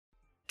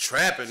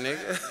Trapping,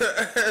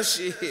 nigga.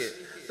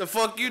 Shit. The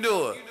fuck you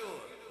doing?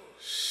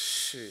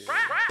 Shit.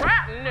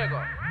 Trap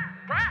nigga.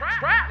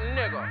 Trap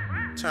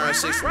nigga. Turn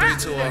 63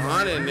 to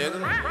 100, nigga.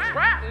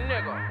 Trap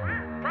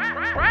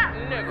nigga. Trap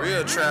nigga.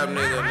 Real trap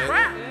nigga, nigga.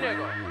 Trap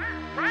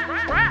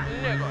nigga. Trap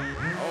nigga.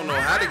 I don't know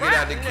how to get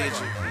out the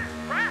kitchen.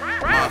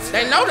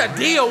 They know the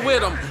deal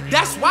with them.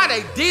 That's why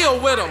they deal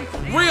with them.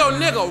 Real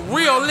nigga,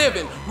 real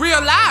living.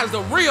 Realize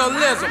the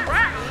realism.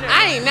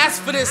 I ain't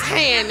asked for this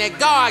hand that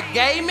God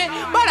gave me,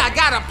 but I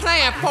got a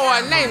plan for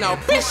it, and ain't no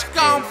bitch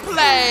gon'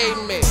 play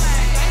me.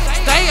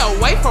 Stay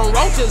away from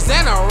roaches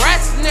and the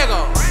rats,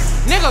 nigga.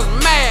 Niggas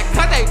mad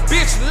cause they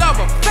bitch love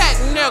a fat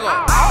nigga.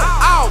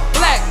 All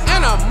black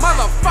and a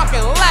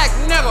motherfucking lack,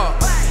 nigga.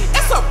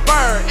 It's a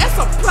bird, it's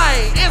a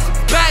plane, it's a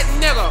bat,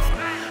 nigga.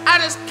 I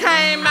just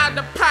came out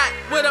the pot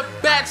with a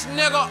batch,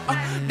 nigga.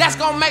 That's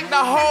gonna make the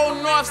whole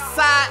north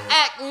side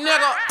act,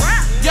 nigga.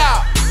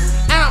 Yeah,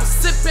 and I'm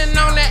sipping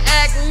on that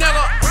act,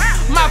 nigga.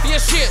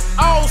 Mafia shit,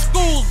 old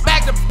schools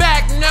back to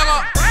back,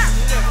 nigga.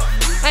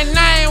 And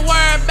I ain't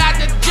worried about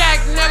the jack,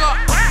 nigga.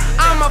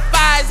 I'ma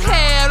fire his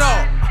head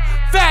up.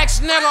 Facts,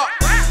 nigga.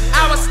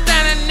 I was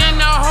standing in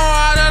the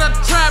heart of the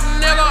trap,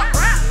 nigga.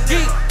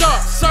 Geeked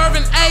up,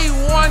 serving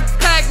A1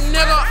 pack,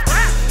 nigga.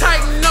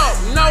 Tighten up,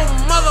 no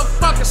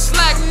motherfucking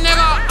slack,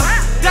 nigga.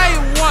 Day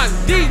one,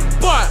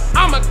 D-boy,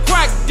 I'm a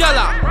crack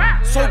dealer.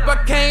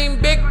 Supaking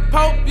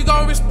Bigpope, you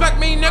gon' respect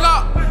me,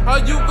 nigga? Or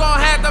you gon'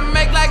 have to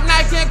make like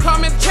Nike and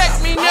come and check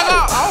me,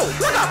 nigga? Oh,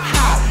 look up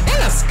high in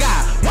the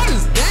sky. What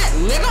is that,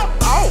 nigga?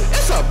 Oh,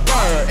 it's a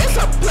bird, it's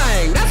a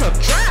plane, that's a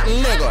trap,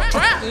 nigga.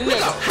 Trap, Look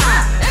nigga. up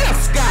high in the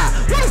sky.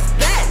 What is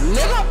that,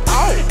 nigga?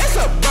 Oh, it's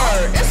a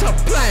bird, it's a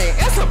plane,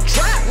 it's a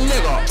trap,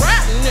 nigga.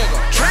 Trap, nigga.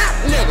 Trap,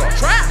 nigga.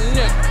 Trap,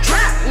 nigga.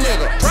 Trap,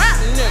 nigga. Trap,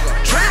 nigga.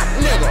 Trap,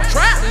 nigga.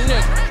 Trap,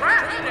 nigga.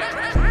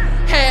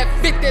 Had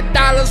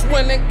 $50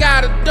 when they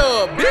got a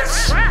dub,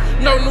 bitch.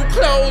 No new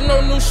clothes,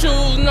 no new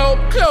shoes, no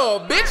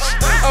club, bitch.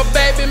 A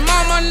baby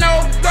mama,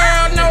 no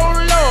girl, no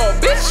love,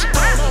 bitch.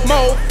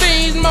 More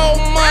fiends, more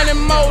money,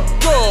 more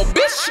drugs,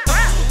 bitch.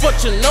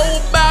 What you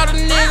know about a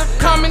nigga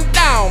coming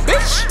down,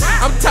 bitch?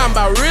 I'm talking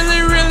about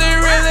really, really,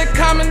 really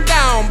coming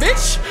down,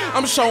 bitch.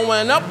 I'm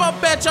showing up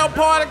at your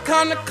party,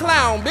 come to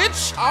clown,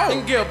 bitch.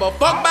 And give a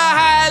fuck about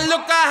how it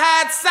look or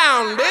how it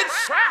sound, bitch.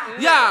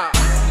 Yeah,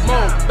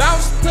 more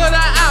bounce to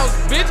the ounce,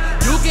 bitch.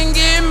 You can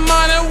get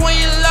money when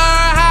you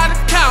learn how to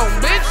count,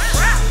 bitch.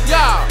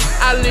 Yeah,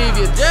 I leave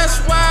you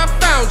just where I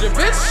found you,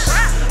 bitch.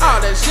 All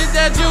that shit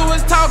that you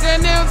was talking,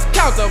 it was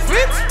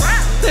counterfeit.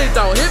 Please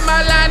don't hit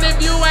my line if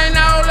you ain't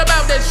all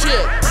about that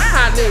shit.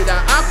 I need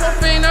an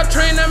Aquafina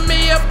training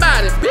me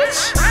about it,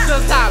 bitch.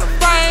 Just how the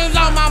frames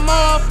on my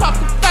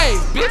motherfucking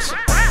face, bitch.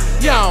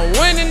 You don't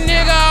win a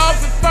nigga off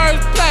in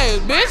first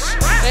place, bitch.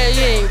 And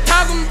you ain't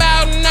talking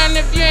about nothing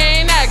if you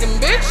ain't acting,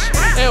 bitch.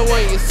 And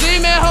when you see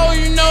me, ho,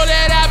 you know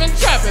that